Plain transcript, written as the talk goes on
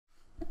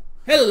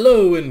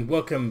Hello and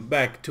welcome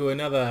back to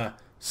another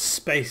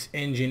Space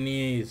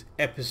Engineers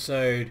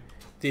episode,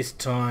 this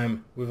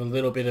time with a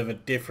little bit of a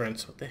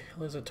difference. What the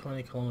hell is it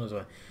 20 kilometers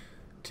away?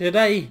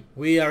 Today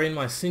we are in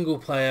my single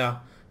player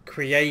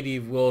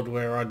creative world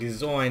where I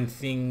design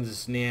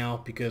things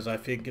now because I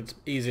think it's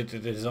easier to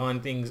design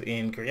things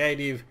in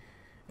creative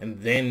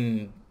and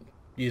then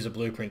use a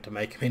blueprint to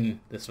make them in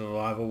the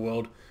survival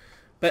world.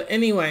 But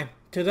anyway,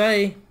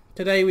 today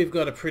we've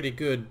got a pretty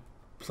good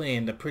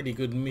plan, a pretty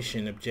good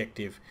mission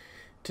objective.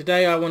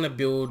 Today I want to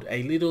build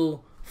a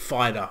little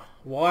fighter.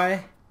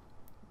 Why?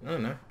 I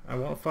don't know. I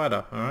want a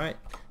fighter, alright?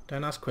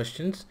 Don't ask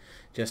questions.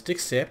 Just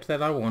accept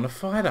that I want a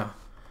fighter.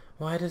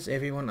 Why does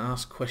everyone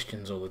ask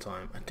questions all the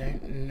time? I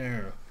don't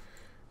know.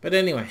 But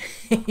anyway,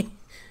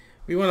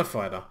 we want a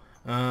fighter.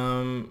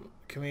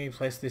 Can we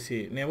place this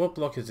here? Now what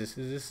block is this?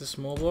 Is this a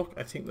small block?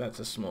 I think that's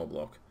a small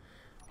block.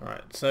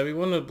 Alright, so we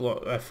want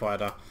a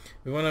fighter.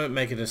 We want to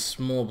make it a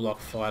small block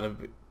fighter.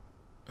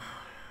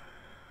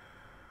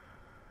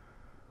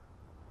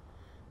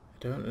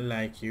 I don't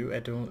like you, I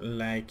don't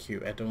like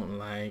you, I don't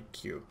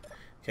like you.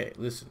 Okay,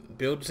 listen,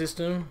 build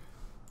system.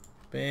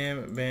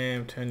 Bam,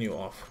 bam, turn you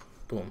off.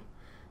 Boom.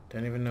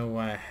 Don't even know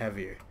why I have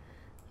you.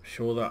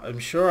 I'm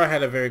sure I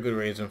had a very good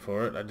reason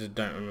for it. I just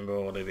don't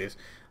remember what it is.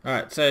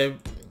 Alright, so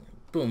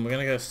boom, we're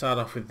gonna go start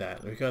off with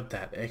that. We got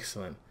that,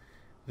 excellent.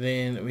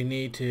 Then we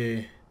need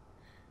to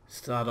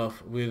start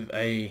off with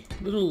a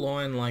little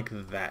line like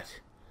that.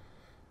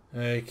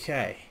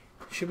 Okay.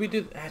 Should we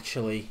do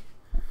actually?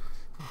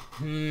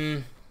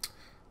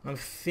 I'm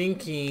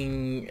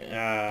thinking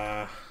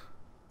we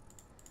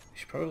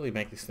should probably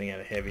make this thing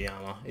out of heavy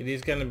armor. It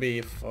is going to be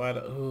a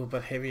fighter. Oh,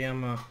 but heavy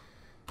armor.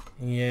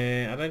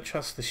 Yeah, I don't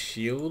trust the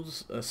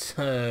shields.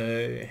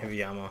 So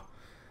heavy armor.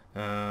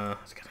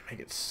 It's going to make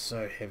it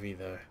so heavy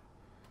though.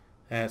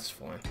 That's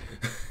fine.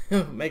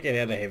 Make it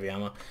out of heavy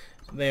armor.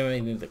 Then we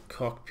need the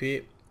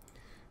cockpit.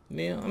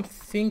 Now I'm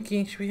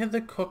thinking, should we have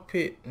the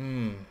cockpit?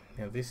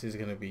 Now this is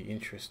going to be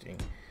interesting.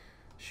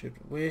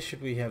 Where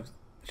should we have?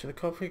 Should the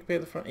cockpit be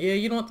at the front? Yeah,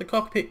 you know what? The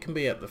cockpit can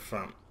be at the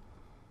front.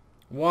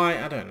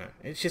 Why? I don't know.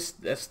 It's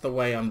just, that's the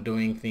way I'm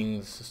doing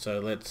things, so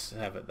let's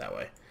have it that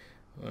way.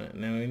 Right,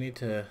 now we need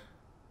to...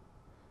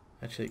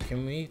 Actually,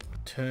 can we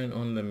turn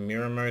on the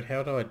mirror mode?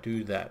 How do I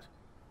do that?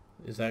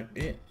 Is that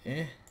it?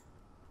 Eh?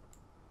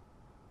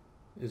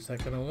 Is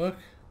that gonna work?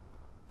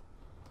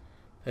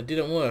 That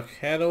didn't work.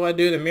 How do I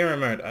do the mirror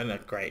mode? Oh no,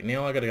 great.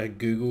 Now I gotta go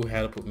Google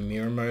how to put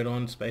mirror mode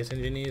on Space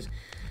Engineers.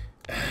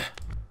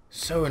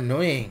 So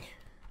annoying.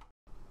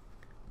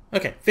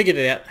 Okay, figured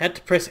it out. Had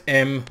to press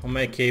M on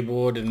my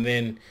keyboard and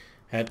then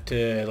had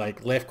to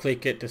like left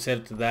click it to set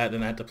it to that,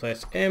 and I had to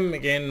press M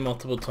again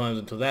multiple times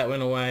until that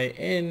went away,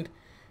 and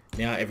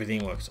now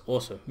everything works.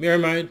 Awesome. Mirror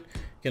mode,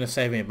 gonna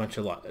save me a bunch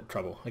of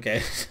trouble. Okay,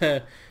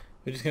 so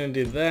we're just gonna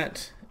do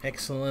that.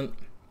 Excellent.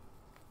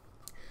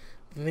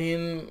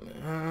 Then,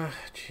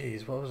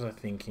 geez, what was I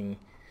thinking?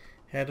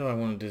 How do I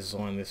want to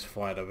design this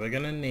fighter? We're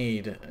gonna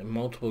need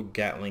multiple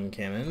Gatling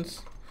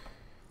cannons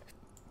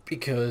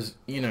because,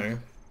 you know,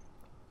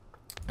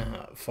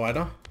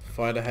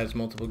 fighter has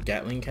multiple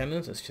Gatling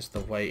cannons. It's just the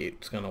way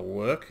it's gonna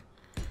work.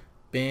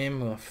 Bam,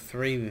 we'll have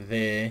 3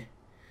 there.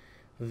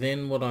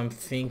 Then what I'm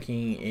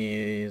thinking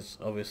is,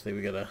 obviously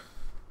we gotta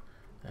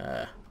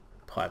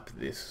pipe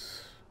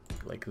this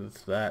like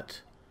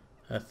that,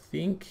 I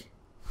think.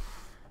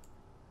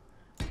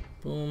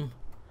 Boom.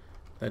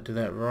 Did I do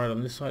that right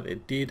on this side?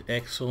 It did.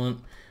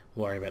 Excellent.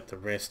 Worry about the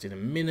rest in a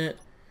minute.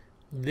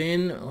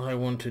 Then what I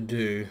want to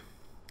do,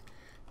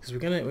 because we're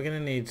gonna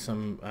need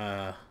some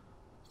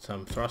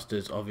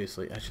thrusters,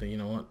 obviously. Actually, you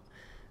know what?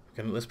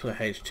 Let's put a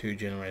H2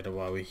 generator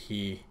while we're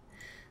here,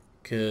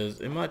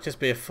 because it might just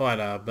be a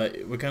fighter,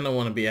 but we're gonna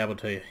want to be able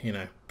to, you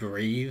know,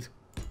 breathe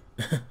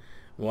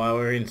while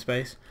we're in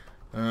space.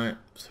 Alright,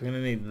 so we're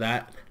gonna need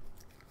that,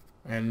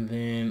 and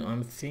then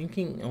I'm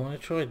thinking I want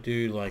to try to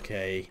do like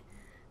a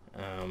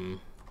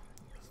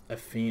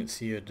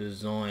fancier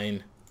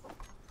design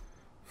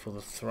for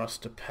the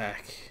thruster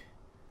pack.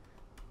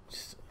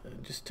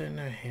 Just don't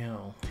know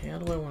how. How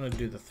do I want to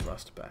do the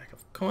thrust back?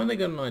 I've kind of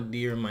got an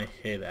idea in my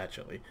head,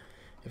 actually,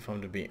 if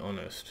I'm to be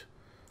honest.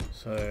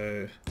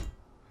 So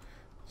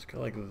let's go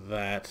like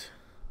that.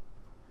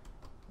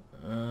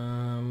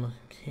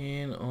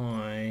 Can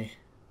I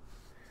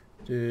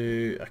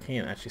do? I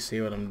can't actually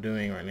see what I'm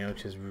doing right now,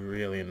 which is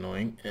really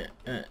annoying.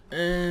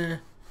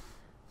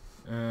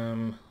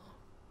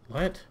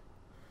 Light.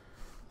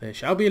 There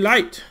shall be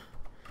light.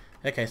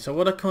 Okay, so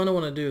what I kind of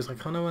want to do is I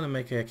kind of want to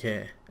make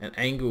an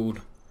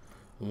angled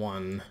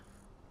one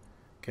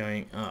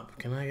going up.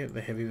 Can I get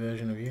the heavy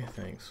version of you?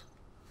 Thanks.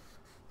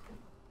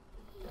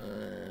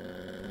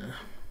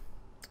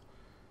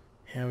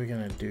 How are we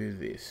gonna do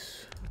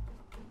this?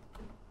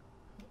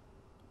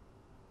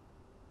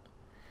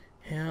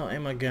 How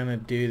am I gonna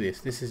do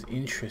this? This is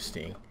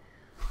interesting.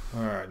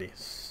 Alrighty,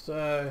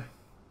 so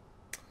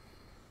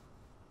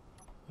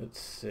let's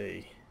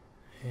see.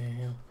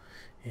 How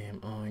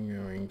am I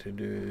going to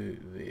do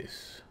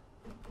this?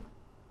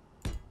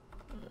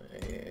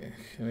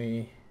 Can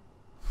we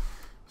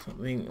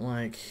something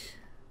like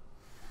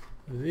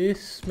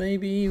this,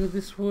 maybe. Would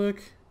this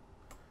work?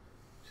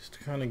 Just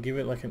to kind of give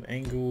it like an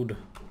angled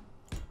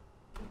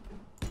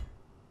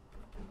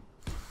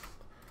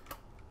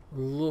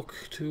look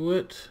to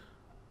it.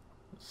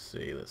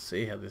 Let's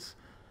see how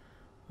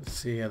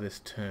this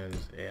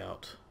turns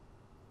out.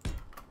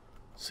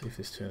 See if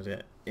this turns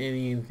out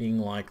anything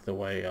like the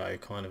way I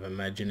kind of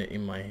imagine it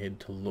in my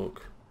head to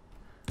look.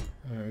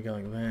 Alright, we go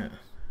like that.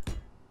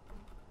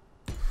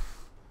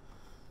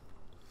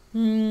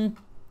 I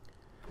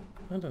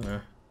don't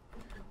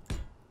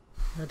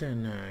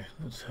know.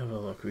 Let's have a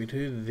look. We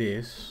do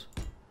this.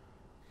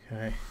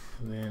 Okay,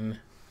 then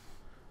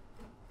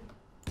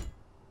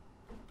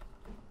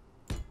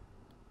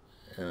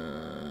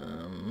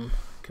can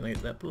I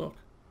get that block?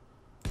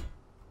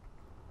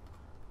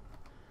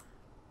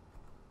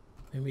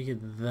 Then we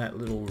get that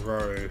little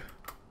row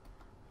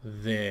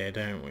there,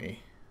 don't we?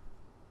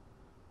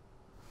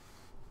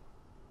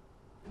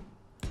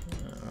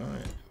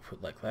 Alright,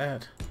 put like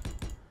that.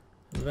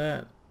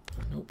 That.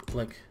 Nope,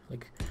 like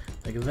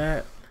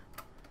that.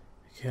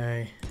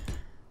 Okay.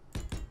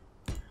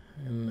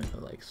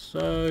 And like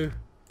so.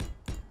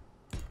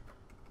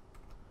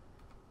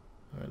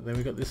 Alright, then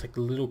we got this like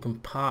little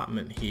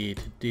compartment here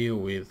to deal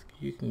with.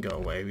 You can go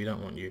away, we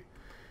don't want you.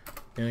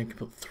 Then we can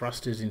put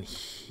thrusters in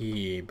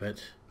here,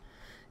 but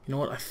you know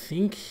what, I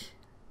think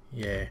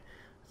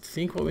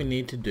what we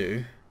need to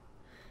do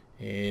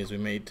is we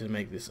need to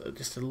make this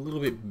just a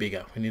little bit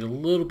bigger. We need a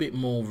little bit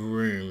more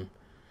room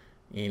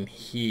in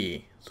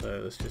here.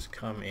 So let's just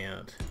come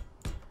out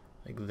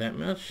like that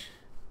much.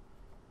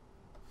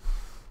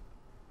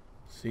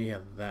 See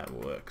how that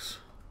works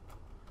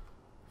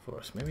for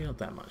us. Maybe not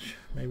that much.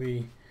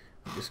 Maybe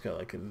we just go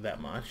like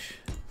that much.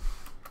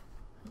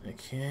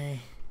 Okay.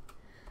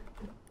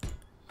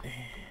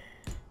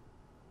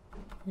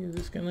 Is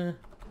this gonna...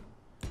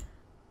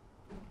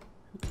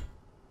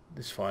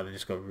 This fighter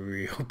just got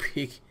real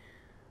big.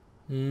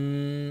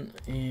 Yeah.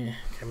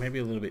 Okay, maybe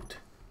a little bit.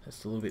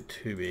 That's a little bit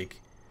too big.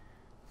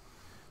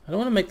 I don't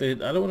want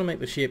to make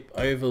the ship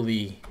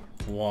overly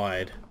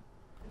wide.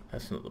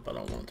 That's not the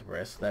button I want to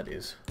press. That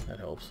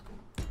helps.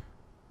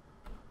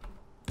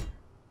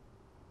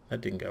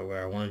 That didn't go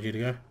where I wanted you to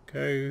go.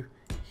 Go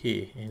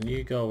here, and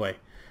you go away.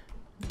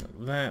 Like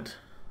that.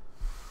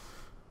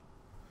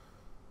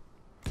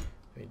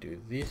 We do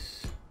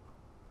this.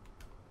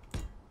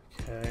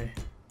 Okay.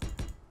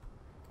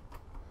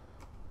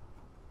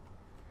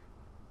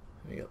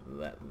 We got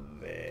that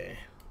there.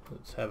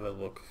 Let's have a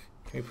look.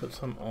 Can we put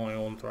some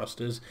ion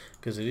thrusters?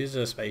 Because it is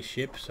a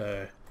spaceship,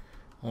 so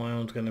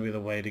ion's going to be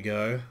the way to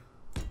go.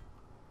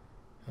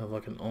 Have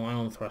like an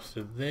ion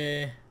thruster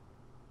there.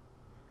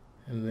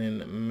 And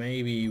then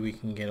maybe we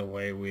can get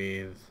away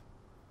with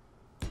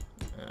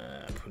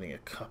putting a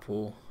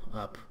couple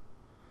up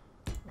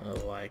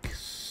like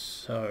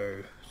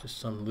so. Just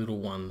some little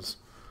ones.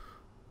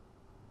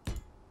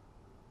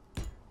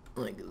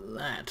 Like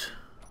that.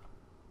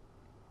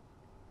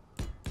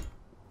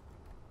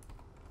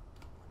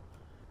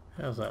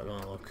 How's that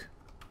gonna look?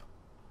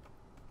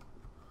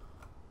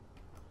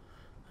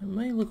 It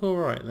may look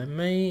alright. They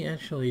may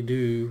actually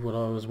do what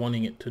I was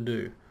wanting it to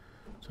do.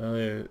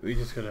 So we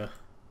just gotta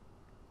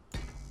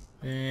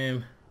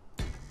bam,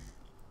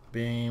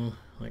 bam,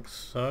 like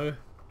so.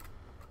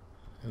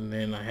 And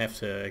then I have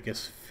to, I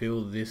guess,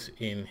 fill this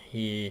in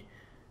here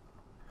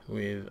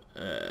with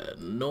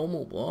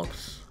normal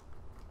blocks.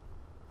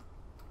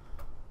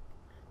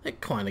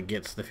 That kind of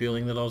gets the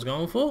feeling that I was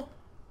going for.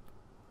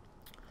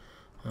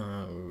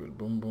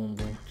 Boom, boom,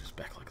 boom, just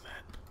back like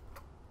that.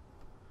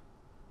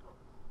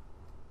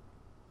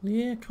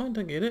 Yeah, kind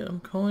of get it. I'm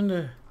kind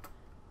of...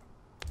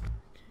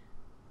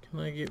 Can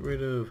I get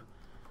rid of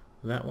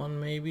that one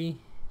maybe?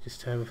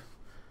 Just have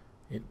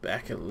it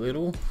back a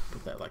little.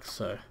 Put that like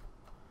so.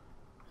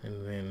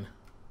 And then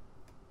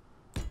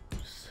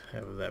just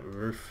have that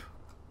roof.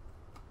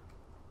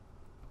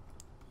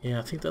 Yeah,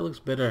 I think that looks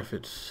better if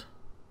it's...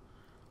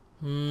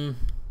 I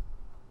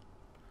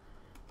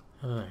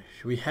don't know.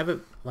 Should we have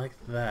it like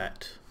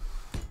that?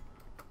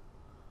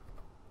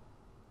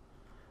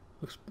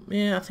 Looks,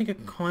 yeah, I think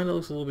it kind of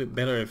looks a little bit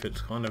better if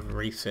it's kind of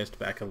recessed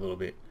back a little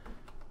bit.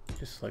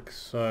 Just like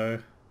so.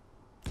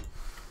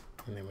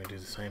 And then we do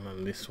the same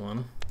on this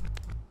one.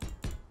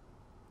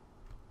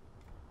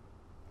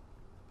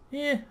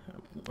 Yeah,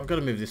 I've got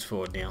to move this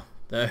forward now.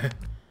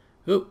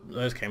 Oop,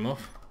 those came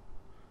off.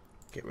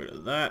 Get rid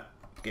of that.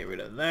 Get rid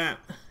of that.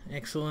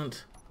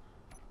 Excellent.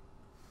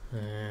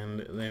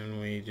 And then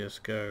we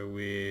just go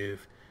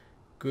with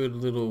good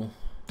little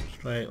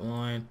straight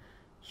line.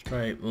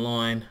 Straight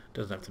line.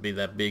 Doesn't have to be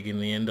that big in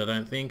the end, I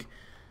don't think.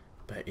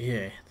 But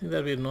yeah, I think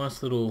that'd be a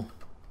nice little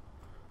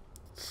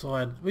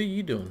side. What are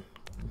you doing?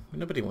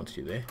 Nobody wants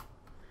you there.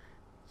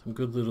 Some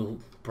good little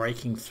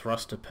braking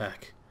thruster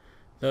pack.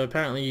 Though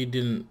apparently you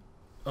didn't...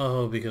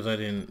 Oh, because I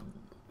didn't...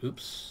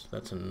 Oops,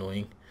 that's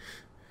annoying.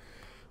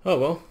 Oh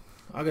well,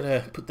 I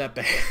gotta put that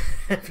back.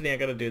 Definitely I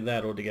gotta do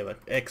that all together.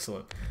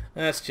 Excellent.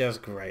 That's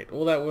just great.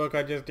 All that work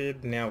I just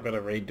did, now I've gotta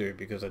redo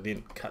because I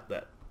didn't cut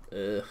that.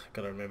 Ugh,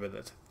 gotta remember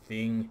that's a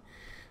thing.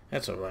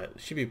 That's alright. It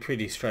should be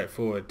pretty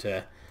straightforward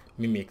to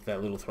mimic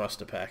that little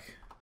thruster pack.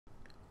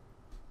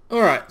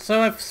 Alright,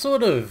 so I've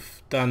sort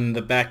of done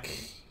the back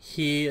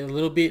here a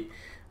little bit.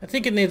 I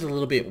think it needs a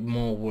little bit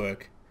more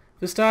work.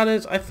 For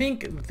starters, I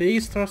think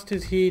these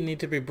thrusters here need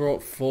to be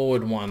brought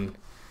forward one.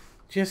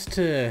 Just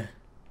to...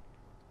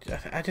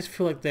 I just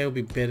feel like they'll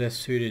be better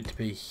suited to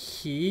be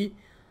here.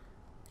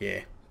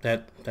 Yeah,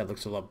 that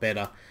looks a lot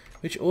better.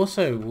 Which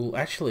also will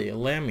actually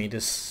allow me to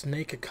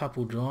sneak a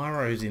couple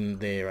gyros in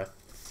there, I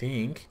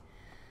think.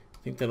 I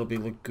think that'll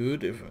look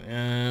good. If,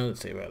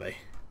 let's see, where are they?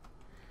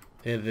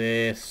 They're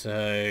there,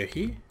 so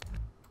here?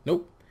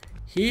 Nope.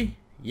 Here?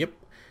 Yep.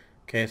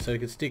 Okay, so we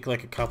can stick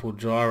like a couple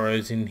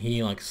gyros in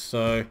here like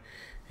so.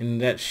 And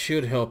that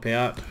should help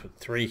out.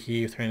 3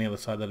 here, 3 on the other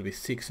side, that'll be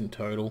 6 in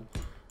total.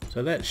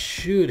 So that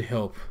should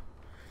help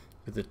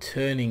with the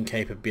turning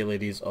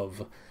capabilities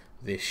of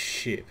this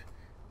ship.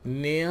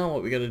 Now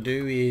what we got to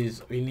do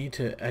is we need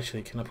to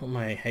actually, can I put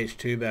my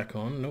H2 back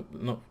on? Nope,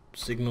 not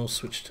signal,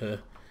 switch to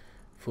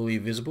fully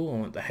visible. I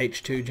want the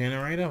H2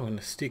 generator. I'm going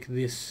to stick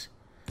this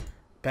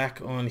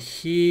back on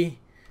here.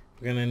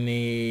 We're going to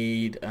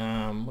need,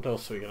 what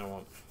else are we going to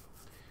want?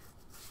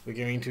 We're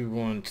going to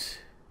want,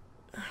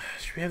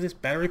 should we have this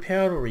battery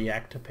powered or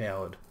reactor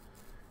powered?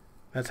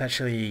 That's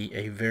actually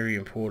a very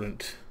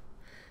important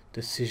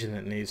decision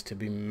that needs to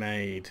be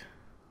made.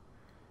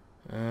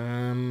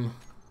 You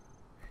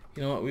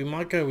know what, we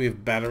might go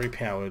with battery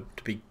powered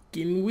to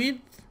begin with.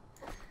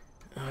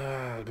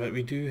 But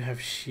we do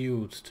have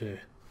shields to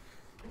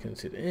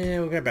consider. Yeah,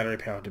 we'll go battery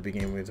powered to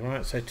begin with.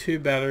 Right, so 2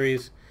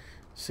 batteries.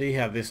 See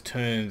how this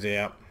turns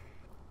out.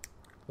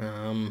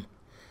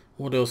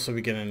 What else are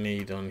we going to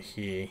need on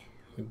here?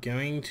 We're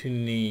going to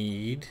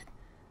need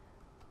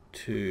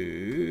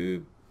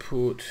to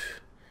put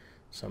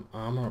some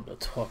armor up the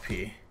top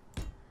here.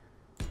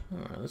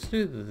 Alright, let's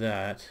do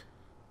that.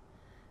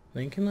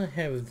 Then can I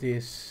have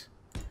this?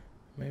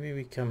 Maybe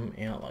we come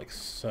out like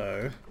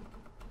so.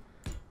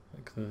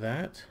 Like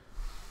that.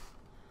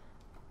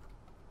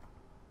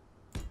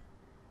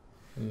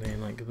 And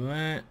then like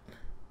that.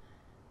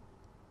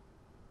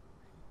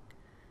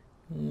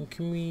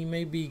 Can we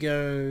maybe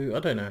go... I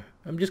don't know.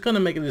 I'm just kind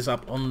of making this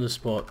up on the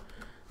spot.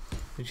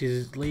 Which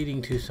is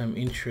leading to some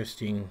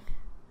interesting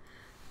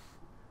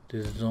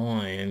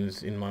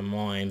designs in my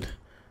mind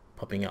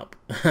popping up.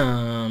 We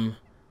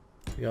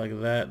go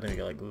like that, then we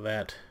go like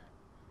that.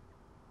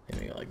 Then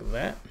we go like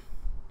that.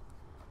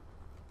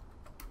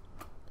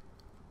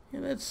 Yeah,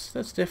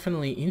 that's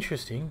definitely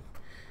interesting.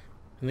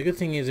 And the good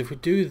thing is if we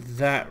do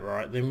that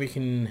right, then we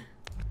can...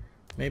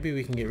 Maybe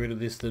we can get rid of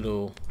this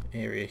little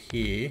area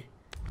here.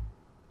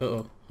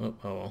 Oh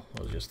well,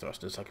 I was just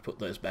thrusters, so I can put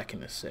those back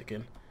in a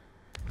second.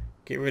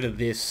 Get rid of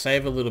this,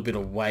 save a little bit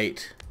of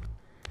weight,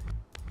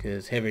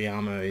 because heavy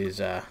armor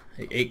is,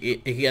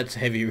 it gets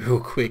heavy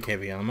real quick,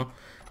 heavy armor.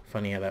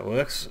 Funny how that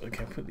works.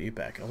 Okay, put you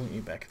back, I want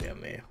you back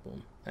down there.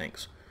 Boom,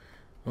 thanks.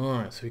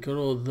 Alright, so we got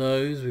all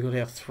those, we got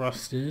our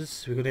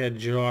thrusters, we got our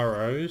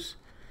gyros.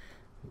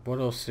 What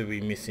else are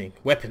we missing?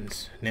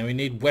 Weapons. Now we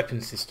need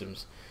weapon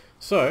systems.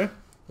 So,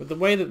 with the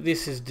way that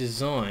this is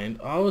designed,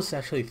 I was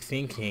actually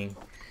thinking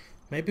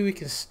maybe we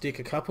can stick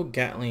a couple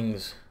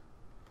Gatlings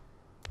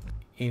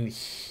in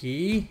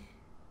here.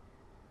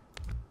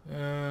 I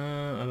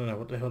don't know,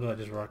 what the hell did I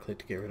just right click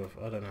to get rid of?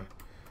 I don't know.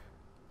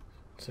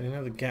 So you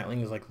know the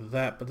Gatlings like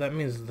that, but that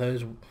means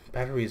those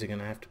batteries are going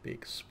to have to be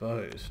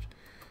exposed.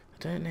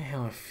 I don't know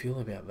how I feel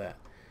about that.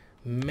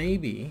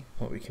 Maybe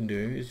what we can do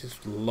is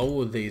just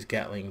lower these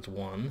Gatlings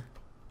one.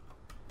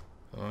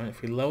 Alright,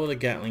 if we lower the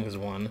Gatlings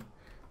one,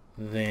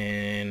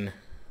 then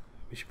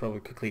we should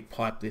probably quickly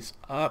pipe this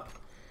up.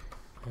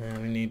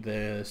 We need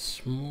the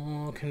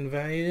small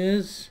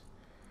conveyors.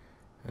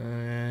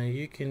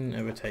 You can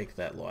overtake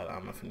that light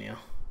armor for now.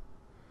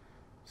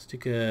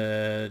 Stick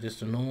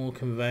just a normal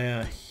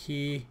conveyor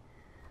here,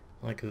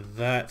 like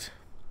that.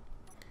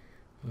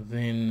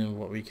 Then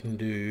what we can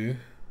do...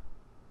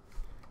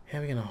 How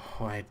are we going to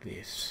hide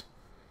this?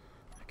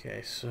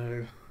 Okay,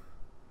 so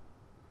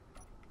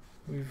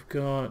we've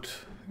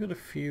got a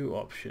few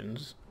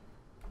options.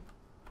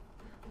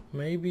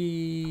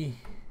 Maybe...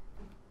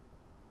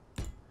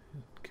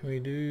 Can we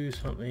do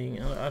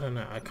something? I don't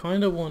know. I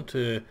kind of want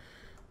to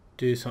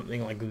do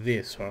something like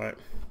this, right?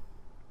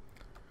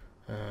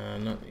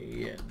 Not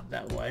yet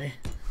that way.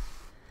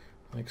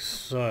 Like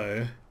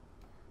so.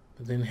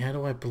 But then how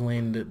do I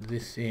blend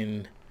this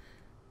in?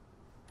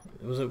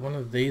 Was it one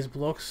of these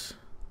blocks?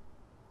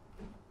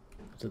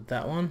 Is it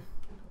that one?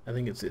 I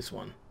think it's this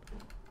one.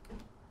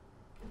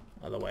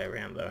 Other way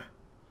around though.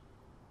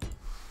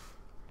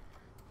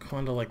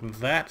 Kind of like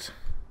that.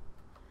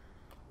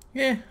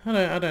 Yeah,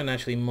 I don't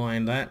actually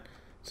mind that.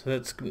 So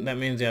that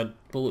means our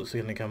bullets are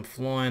going to come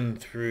flying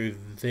through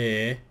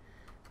there.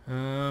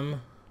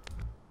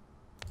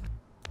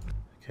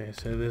 Okay,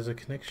 so there's a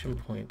connection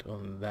point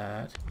on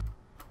that.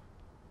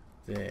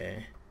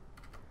 There.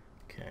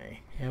 Okay,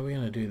 how are we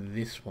going to do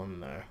this one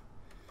though?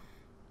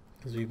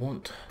 Because we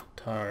want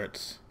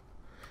turrets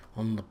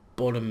on the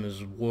bottom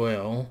as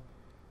well.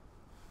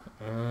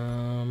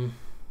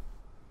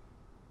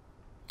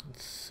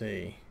 Let's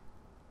see.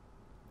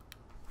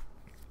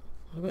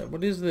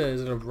 What is there?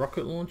 Is it a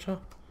rocket launcher?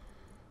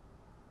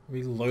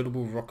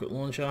 Reloadable rocket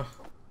launcher?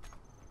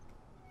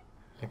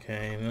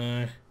 Okay,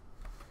 no.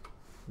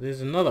 There's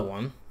another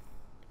one.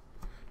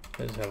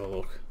 Let's have a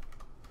look.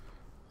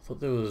 I thought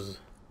there was...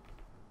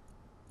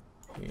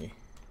 Yeah,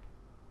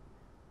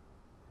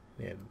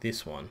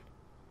 this one.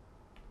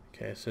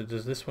 Okay, so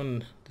does this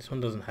one... This one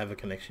doesn't have a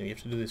connection. You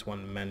have to do this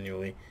one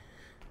manually.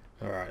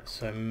 Alright,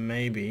 so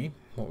maybe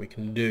what we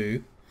can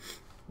do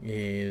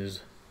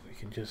is we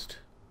can just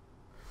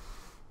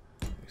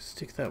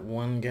stick that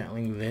one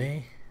Gatling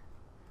there.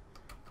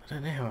 I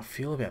don't know how I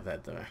feel about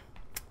that though.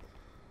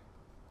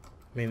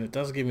 I mean, it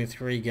does give me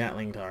 3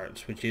 Gatling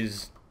turrets, which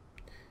is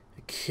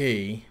a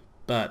key,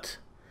 but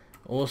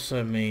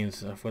also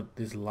means I've got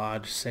this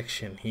large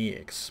section here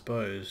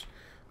exposed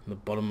on the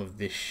bottom of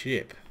this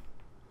ship.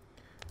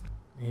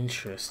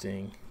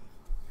 Interesting.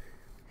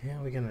 How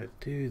are we going to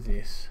do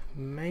this?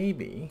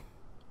 Maybe...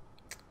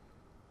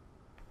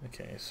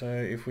 Okay, so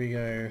if we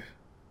go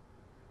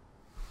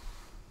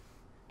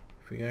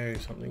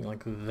something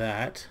like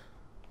that,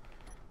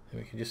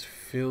 then we can just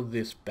fill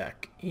this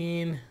back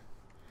in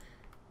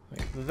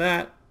like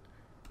that.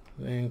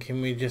 Then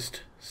can we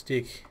just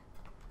stick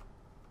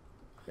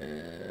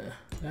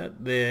that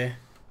there,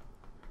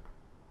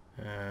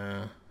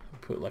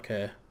 put like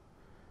a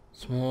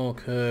small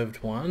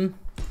curved one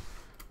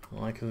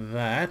like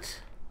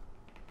that,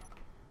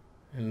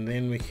 and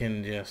then we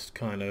can just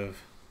kind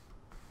of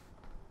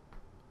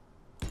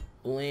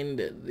blend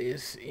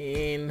this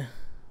in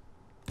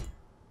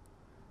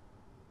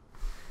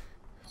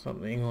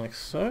something like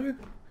so.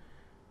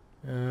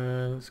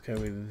 Let's go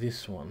with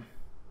this one.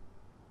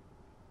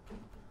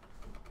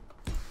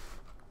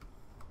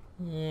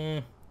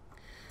 I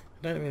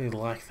don't really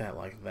like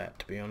that,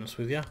 to be honest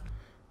with you.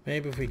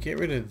 Maybe if we get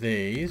rid of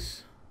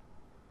these,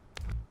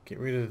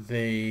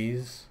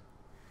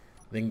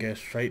 then go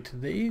straight to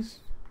these,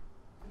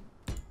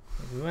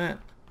 like that,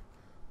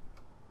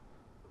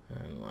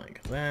 and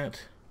like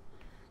that.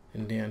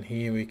 And down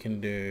here we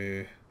can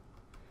do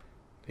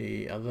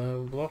the other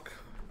block.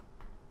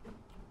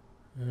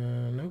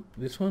 Nope,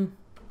 this one.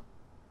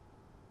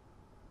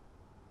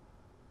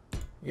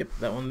 Yep,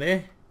 that one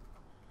there.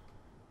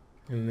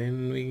 And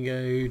then we can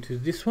go to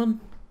this one,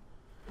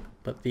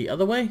 but the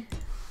other way,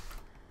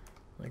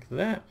 like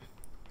that.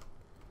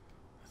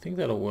 I think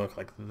that'll work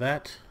like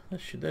that.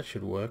 That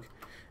should work.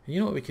 And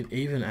you know what we could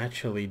even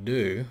actually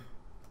do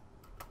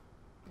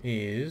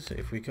is,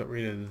 if we got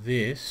rid of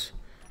this,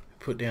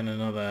 put down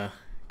another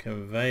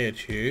conveyor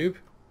tube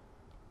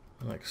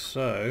like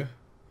so,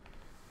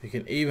 we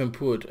can even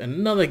put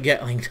another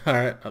Gatling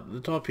turret up the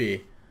top here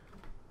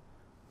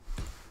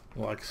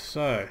like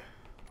so.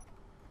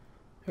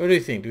 What do you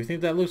think? Do you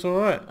think that looks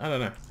alright? I don't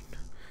know.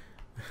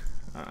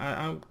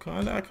 I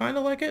kind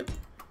of like it.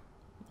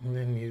 And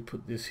then you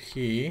put this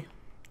here.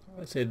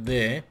 I said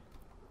there.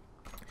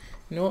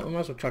 You know what? We might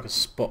as well chuck a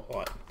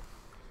spotlight.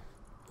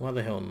 Why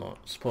the hell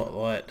not?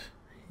 Spotlight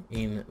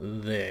in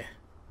there.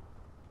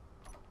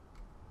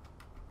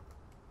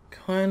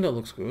 Kinda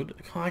looks good.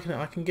 I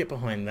can get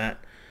behind that.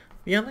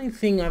 The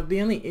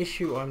only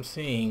issue I'm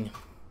seeing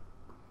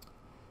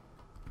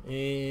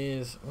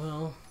is,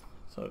 well,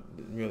 it's not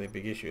really a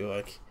big issue.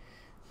 Like,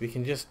 we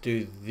can just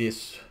do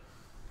this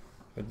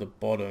with the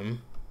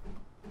bottom.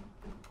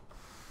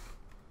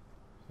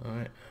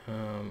 Alright,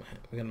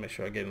 we're gonna make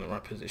sure I get in the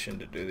right position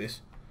to do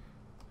this.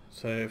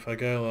 So if I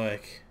go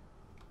like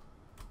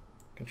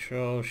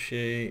Control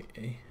C,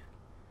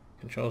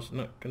 Control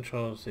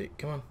C,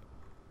 come on.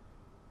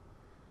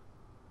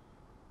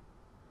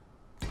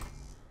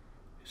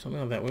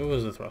 Something like that. Where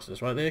was the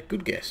thrusters? Right there.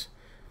 Good guess.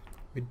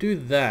 We do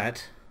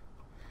that,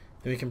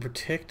 then we can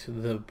protect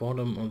the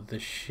bottom of the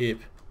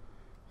ship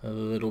a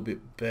little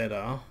bit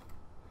better.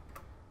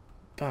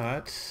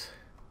 But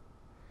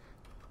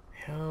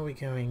how are we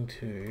going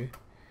to?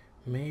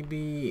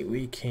 Maybe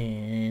we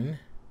can.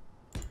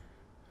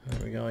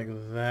 There we go,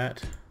 like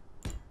that,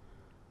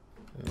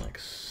 and like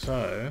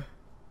so.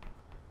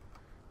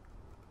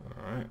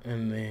 All right,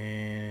 and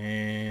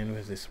then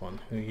where's this one?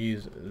 We'll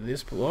use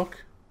this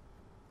block.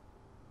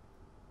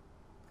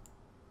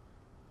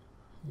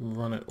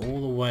 Run it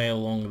all the way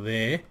along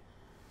there.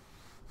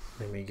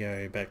 Then we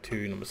go back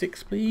to number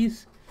 6,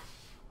 please,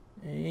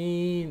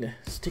 and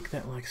stick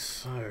that like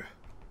so.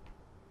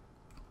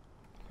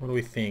 What do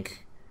we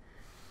think?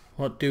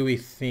 What do we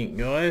think,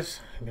 guys?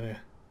 I'm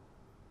gonna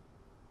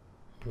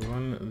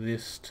run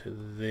this to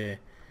there.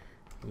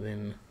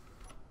 Then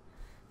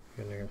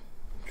I'm gonna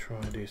try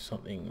and do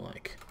something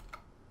like,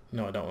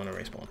 no, I don't want to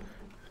respawn.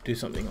 Do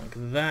something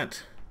like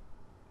that.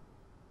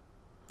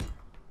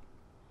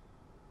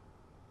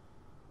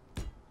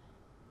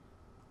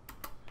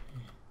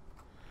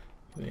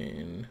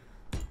 Then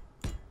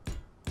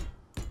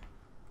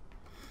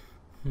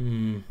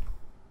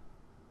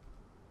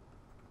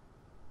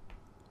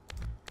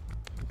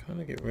kind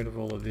of get rid of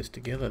all of this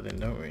together then,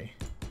 don't we?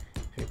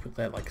 We put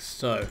that like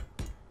so.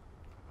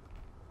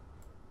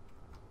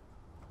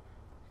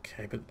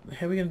 Okay, but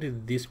how are we gonna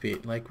do this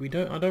bit? Like, I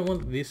don't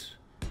want this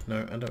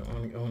No, I don't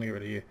want. I want to get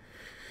rid of you.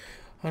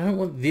 I don't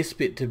want this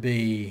bit to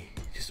be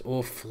just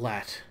all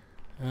flat.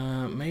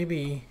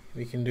 Maybe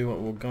we can do what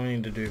we we're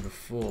going to do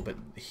before, but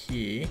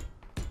here.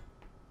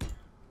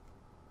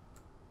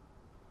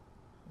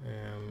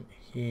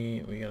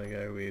 Here we gotta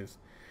go with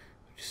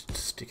just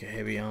stick a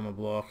heavy armor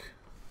block.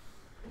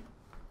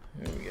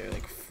 There we go,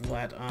 like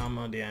flat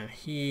armor down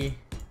here,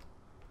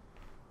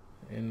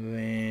 and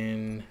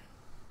then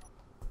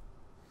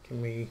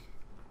can we?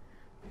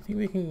 I think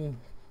we can.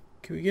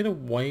 Can we get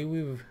away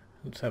with?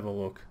 Let's have a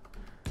look.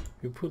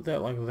 We put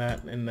that like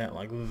that and that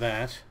like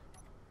that.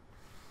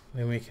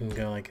 Then we can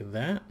go like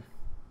that.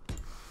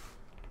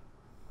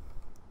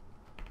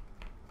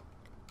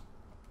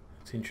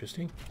 That's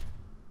interesting.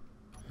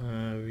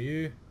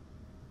 View.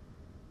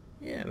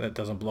 Yeah, that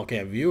doesn't block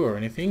our view or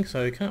anything,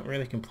 so we can't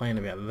really complain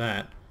about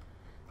that.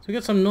 So we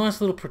got some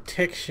nice little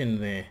protection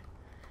there.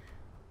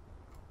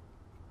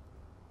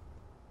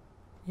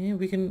 Yeah,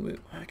 we can.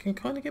 I can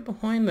kind of get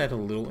behind that a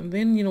little, and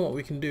then you know what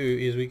we can do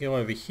is we go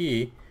over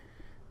here,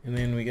 and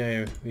then we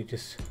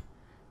just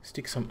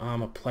stick some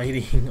armor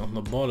plating on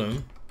the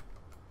bottom,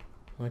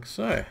 like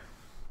so.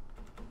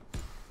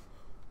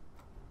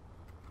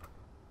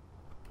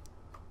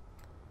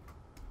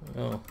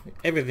 Well,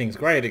 everything's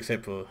great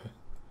except for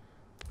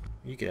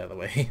you get out of the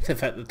way. The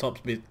fact the top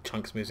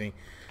chunk's missing.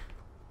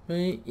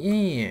 But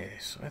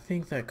yes, I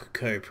think that could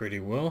go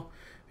pretty well.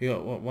 We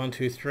got what 1,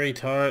 2, 3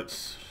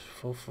 turrets,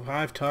 4,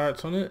 5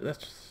 turrets on it.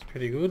 That's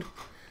pretty good.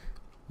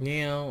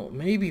 Now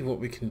maybe what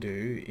we can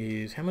do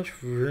is, how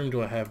much room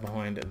do I have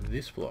behind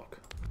this block?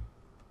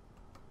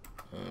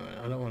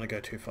 I don't want to go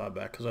too far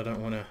back because I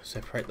don't want to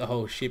separate the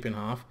whole ship in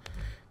half.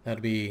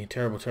 That'd be a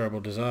terrible,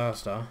 terrible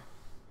disaster.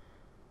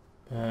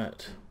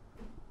 But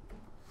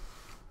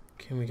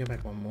can we go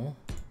back one more?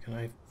 Can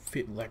I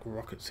fit like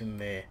rockets in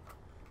there?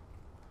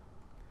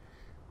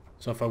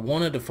 So if I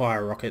wanted to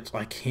fire rockets,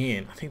 I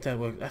can. I think that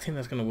work. I think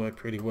that's going to work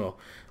pretty well.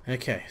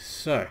 Okay,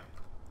 so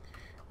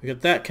we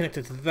got that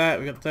connected to that.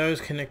 We got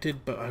those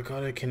connected, but I got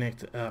to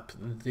connect up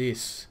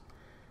this.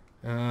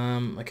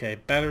 Okay,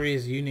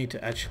 batteries. You need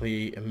to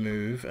actually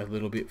move a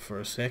little bit for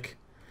a sec,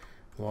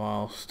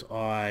 whilst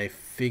I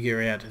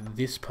figure out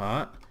this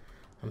part.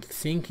 I'm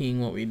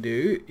thinking what we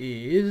do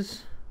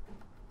is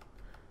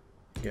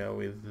go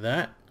with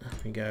that.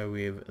 We go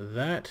with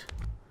that.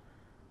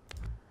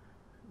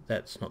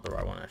 That's not the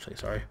right one actually,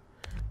 sorry.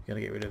 We gotta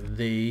get rid of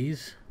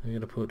these. We're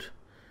gonna put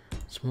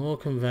small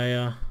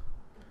conveyor,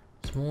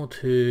 small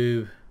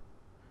tube,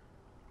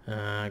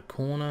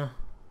 corner.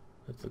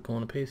 That's the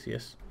corner piece,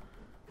 yes.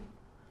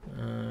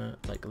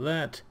 Like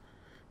that.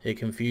 It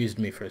confused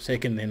me for a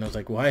second then. I was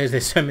like, why is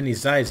there so many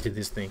sides to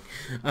this thing?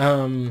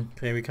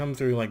 Okay, we come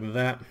through like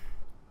that.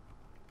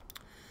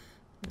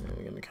 And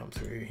we're going to come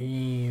through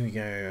here. We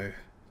go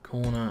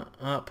corner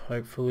up.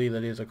 Hopefully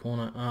that is a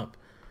corner up.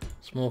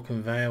 Small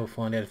conveyor. We'll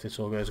find out if this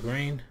all goes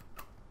green.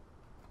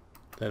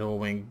 That all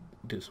went.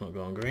 It's not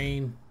going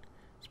green.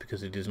 It's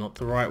because it is not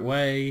the right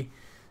way.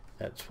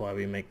 That's why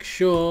we make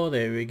sure.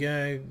 There we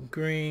go.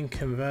 Green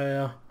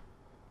conveyor.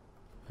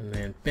 And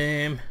then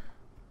bam.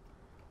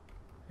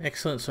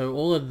 Excellent. So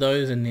all of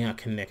those are now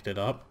connected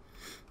up.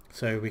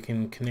 So we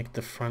can connect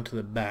the front to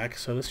the back.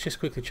 So let's just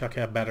quickly chuck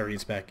our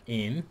batteries back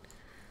in.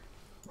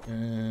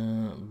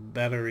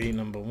 Battery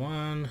number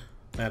 1,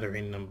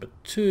 battery number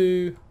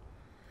 2,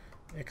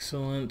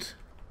 excellent.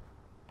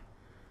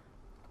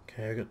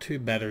 Okay, we've got 2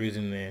 batteries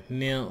in there.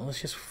 Now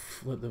let's just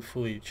let them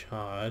fully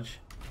charge.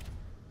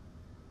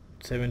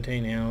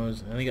 17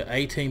 hours, I only got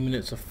 18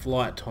 minutes of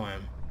flight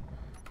time.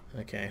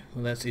 Okay,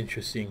 well that's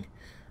interesting.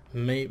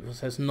 So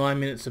that's 9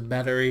 minutes of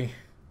battery,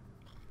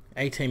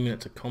 18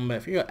 minutes of combat.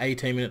 If you got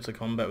 18 minutes of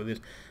combat with this,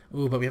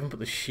 ooh, but we haven't put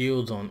the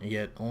shields on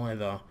yet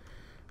either.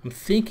 I'm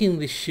thinking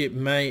this ship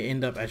may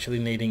end up actually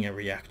needing a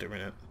reactor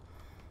in it.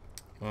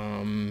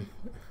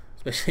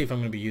 Especially if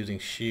I'm going to be using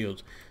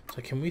shields.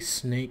 So can we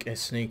sneak a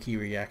sneaky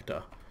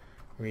reactor?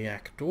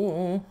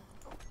 Reactor.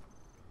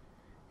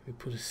 We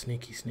put a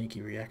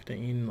sneaky reactor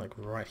in like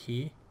right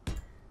here. I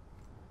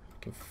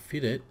can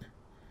fit it.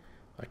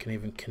 I can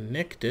even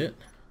connect it.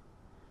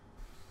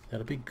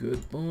 That'll be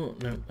good. Oh,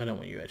 no, I don't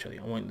want you actually.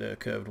 I want the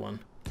curved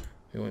one.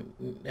 We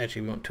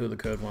want 2 of the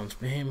curved ones.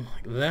 Bam,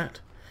 like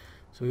that.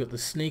 So we've got the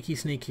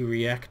sneaky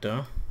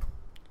reactor.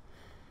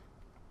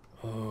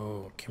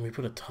 Oh, can we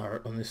put a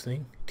turret on this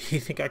thing? Do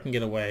you think I can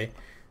get away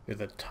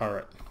with a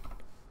turret?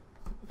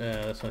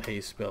 That's not how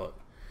you spell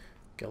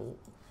it.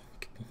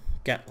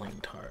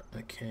 Gatling turret.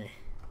 Okay.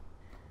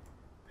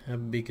 How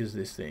big is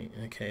this thing?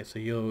 Okay, so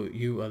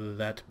you are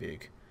that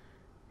big.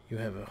 You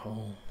have a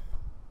hole.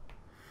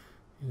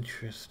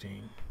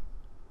 Interesting.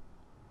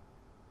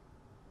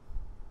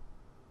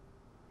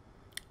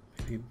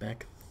 Maybe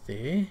back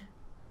there?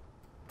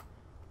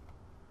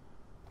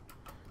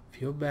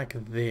 If you're back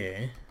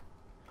there,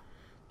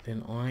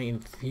 then I, in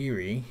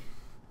theory,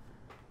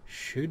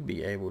 should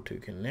be able to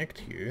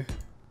connect you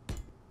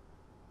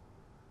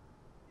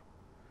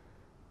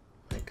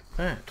like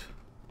that.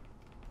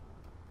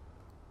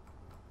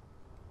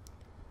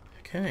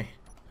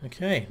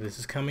 Okay, this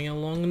is coming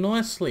along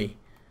nicely.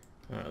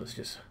 Alright, let's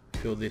just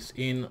fill this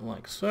in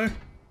like so.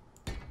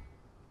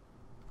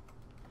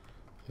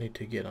 Need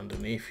to get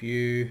underneath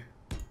you.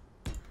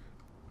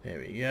 There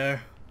we go.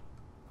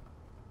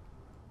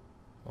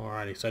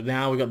 Alrighty, so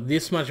now we've got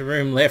this much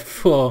room left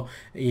for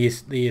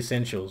the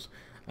essentials.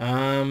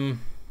 What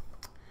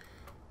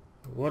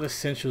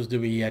essentials do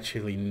we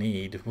actually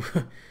need?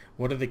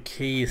 What are the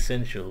key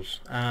essentials?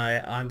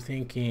 I'm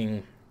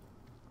thinking...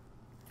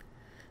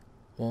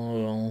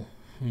 Well,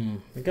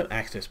 we've got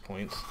access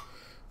points,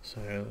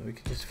 so we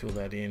can just fill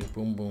that in.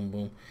 Boom, boom,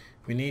 boom.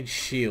 We need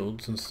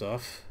shields and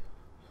stuff.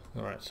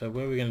 Alright, so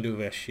what are we going to do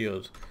with our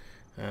shields?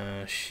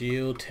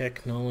 Shield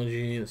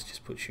technology, let's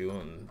just put you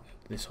on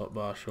this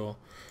hotbar, sure.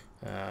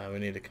 We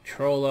need a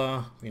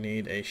controller, we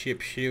need a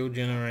ship shield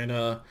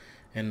generator,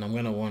 and I'm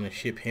going to want a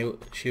ship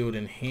shield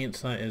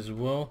enhancer as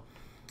well.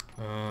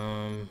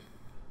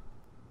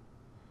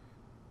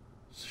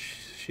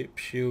 Ship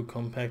shield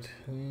compact,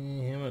 how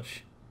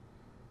much?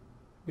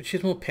 Which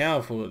is more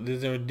powerful?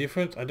 Is there a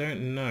difference? I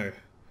don't know,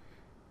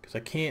 because I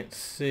can't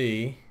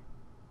see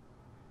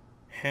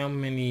how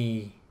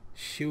many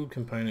shield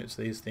components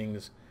these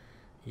things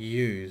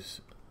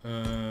use.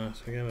 So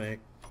we have a...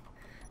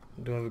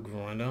 Do I have a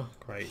grinder?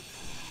 Great.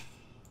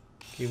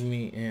 Give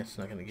me... it's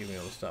not going to give me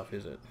all the stuff,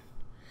 is it?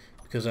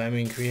 Because I'm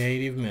in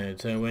creative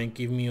mode, so it won't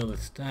give me all the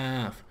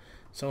stuff.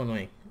 So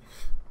annoying.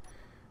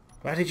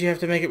 Why did you have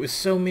to make it with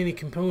so many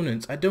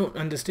components? I don't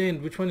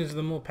understand which one is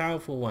the more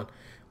powerful one.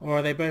 Or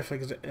are they both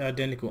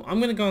identical? I'm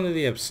going to go under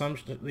the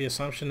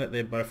assumption that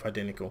they're both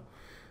identical.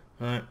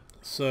 Alright,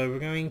 so we're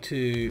going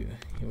to...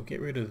 We'll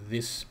get rid of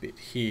this bit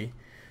here.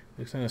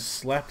 We're just going to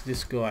slap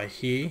this guy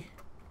here.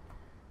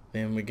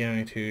 Then we're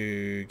going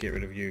to get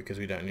rid of you because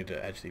we don't need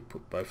to actually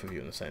put both of you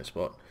in the same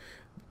spot.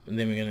 And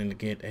then we're going to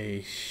get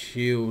a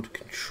shield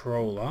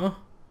controller.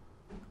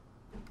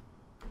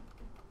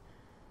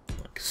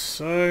 Like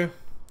so.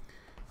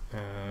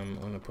 I'm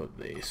going to put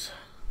this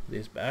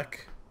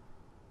back.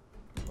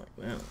 Like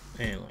that.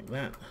 And like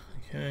that.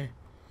 Okay.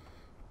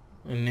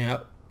 And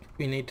now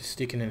we need to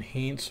stick an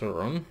enhancer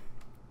on.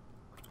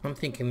 I'm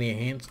thinking the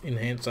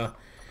enhancer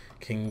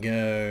can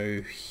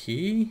go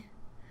here.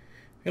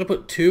 I'm going to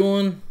put 2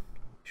 on.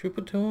 Should we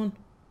put 2 on?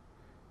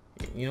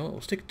 You know what,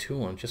 we'll stick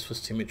 2 on just for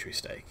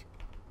symmetry's sake.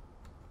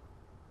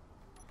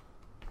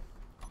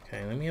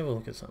 Okay, let me have a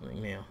look at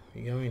something now.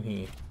 We go in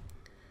here.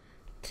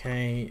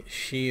 Okay,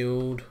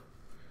 shield.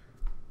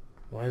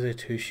 Why is there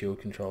 2 shield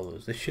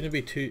controllers? There shouldn't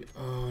be 2.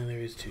 Oh, there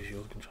is 2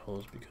 shield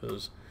controllers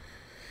because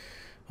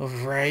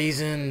of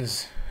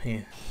reasons.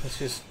 Here, let's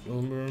just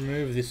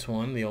remove this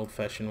one the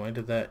old-fashioned way.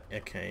 Did that?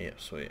 Okay,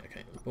 yep, sweet.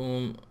 Okay,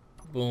 boom,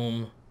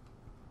 boom,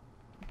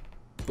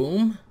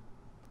 boom.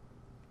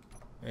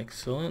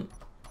 Excellent.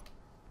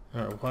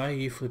 Alright, why are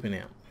you flipping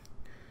out?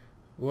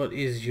 What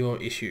is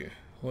your issue?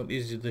 What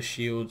is the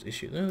shield's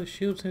issue? No, the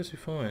shield seems to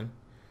be fine.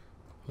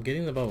 I'm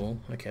getting the bubble.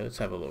 Okay, let's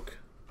have a look.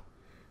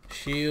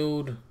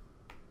 Shield.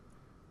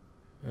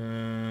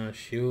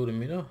 Shield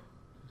emitter.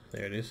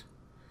 There it is.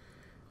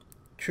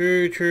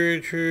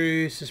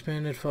 True.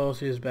 Suspended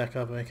false is back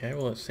up. Okay,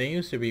 well it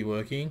seems to be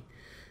working.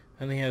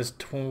 Only has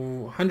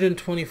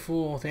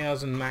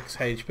 124,000 max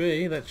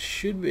HP. That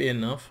should be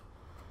enough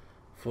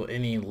for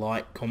any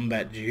light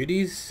combat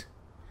duties.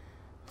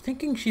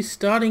 Thinking she's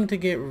starting to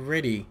get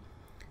ready.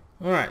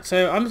 Alright,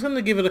 so I'm just going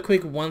to give it a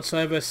quick once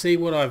over, see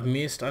what I've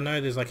missed. I know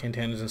there's like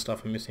antennas and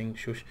stuff I'm missing.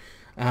 Shush.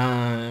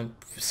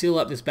 Seal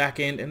up this back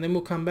end and then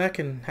we'll come back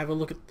and have a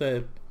look at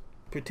the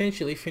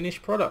potentially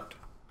finished product.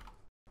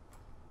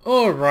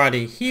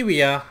 Alrighty, here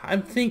we are. I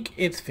think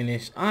it's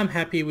finished. I'm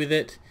happy with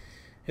it.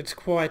 It's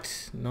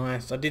quite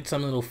nice. I did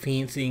some little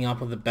fancying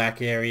up of the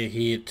back area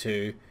here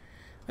too.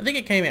 I think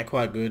it came out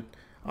quite good.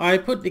 I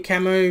put the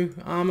camo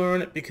armor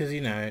on it because,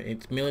 you know,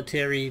 it's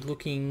military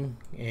looking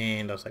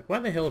and I was like, why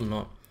the hell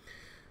not?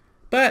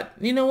 But,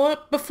 you know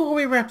what? Before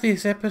we wrap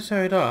this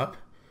episode up,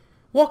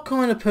 what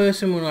kind of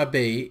person would I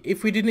be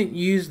if we didn't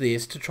use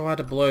this to try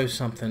to blow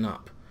something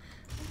up?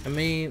 I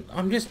mean,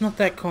 I'm just not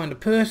that kind of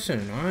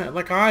person, alright?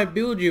 Like, I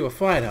build you a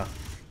fighter.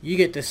 You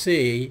get to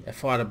see a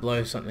fighter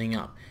blow something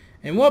up.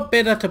 And what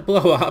better to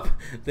blow up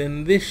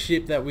than this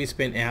ship that we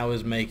spent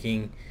hours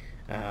making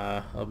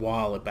a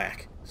while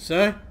back.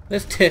 So,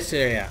 let's test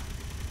her out.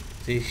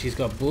 See, she's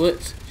got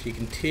bullets. She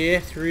can tear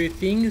through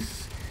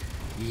things.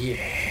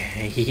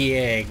 Yeah,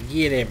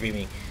 get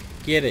everything.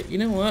 Get it. You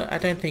know what? I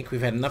don't think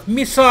we've had enough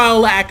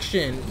missile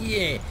action.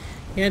 Yeah.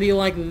 How do you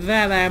like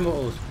that,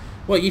 apples?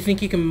 What, you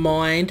think you can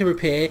mine to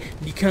repair?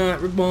 You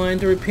can't mine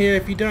to repair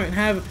if you don't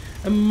have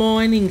a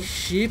mining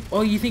ship?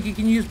 Or you think you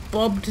can use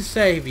Bob to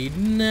save you?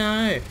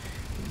 No.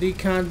 You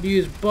can't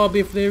use Bob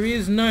if there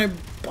is no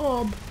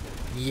Bob.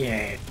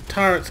 Yeah,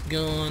 turret's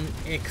gone.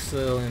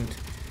 Excellent.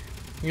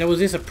 You know, was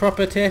this a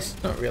proper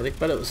test? Not really,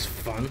 but it was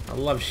fun. I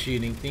love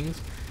shooting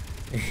things.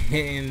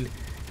 And,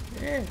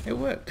 yeah, it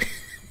worked.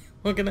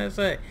 What can I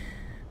say?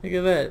 Look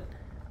at that.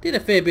 Did a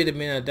fair bit of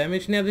amount of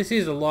damage. Now, this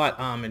is a light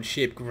armoured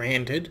ship,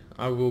 granted.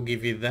 I will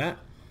give you that.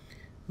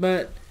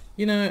 But,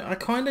 you know, I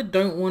kind of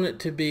don't want it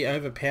to be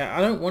overpowered.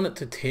 I don't want it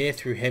to tear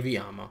through heavy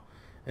armour.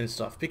 and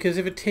stuff. Because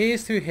if it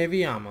tears through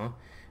heavy armor,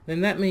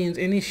 then that means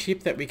any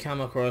ship that we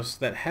come across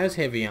that has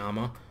heavy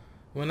armor,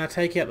 when I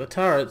take out the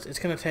turrets, it's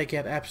going to take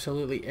out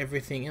absolutely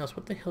everything else.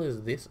 What the hell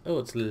is this? Oh,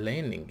 it's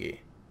landing gear.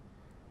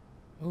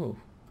 Oh.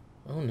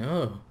 Oh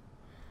no.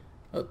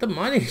 Oh, the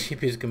mining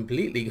ship is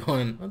completely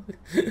gone.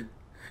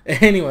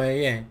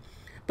 Anyway, yeah.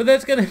 But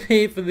that's going to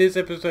be it for this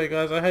episode,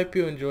 guys. I hope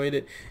you enjoyed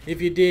it.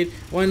 If you did,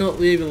 why not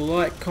leave a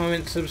like,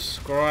 comment,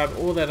 subscribe,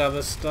 all that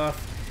other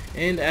stuff.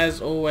 And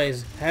as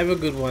always, have a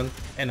good one,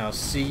 and I'll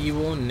see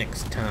you all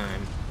next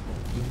time.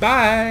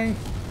 Bye!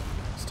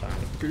 It's time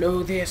to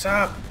blow this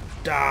up.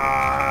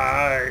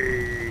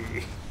 Die!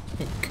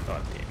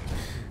 God damn.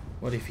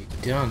 What have you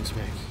done,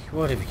 Smokey?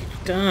 What have you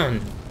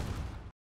done?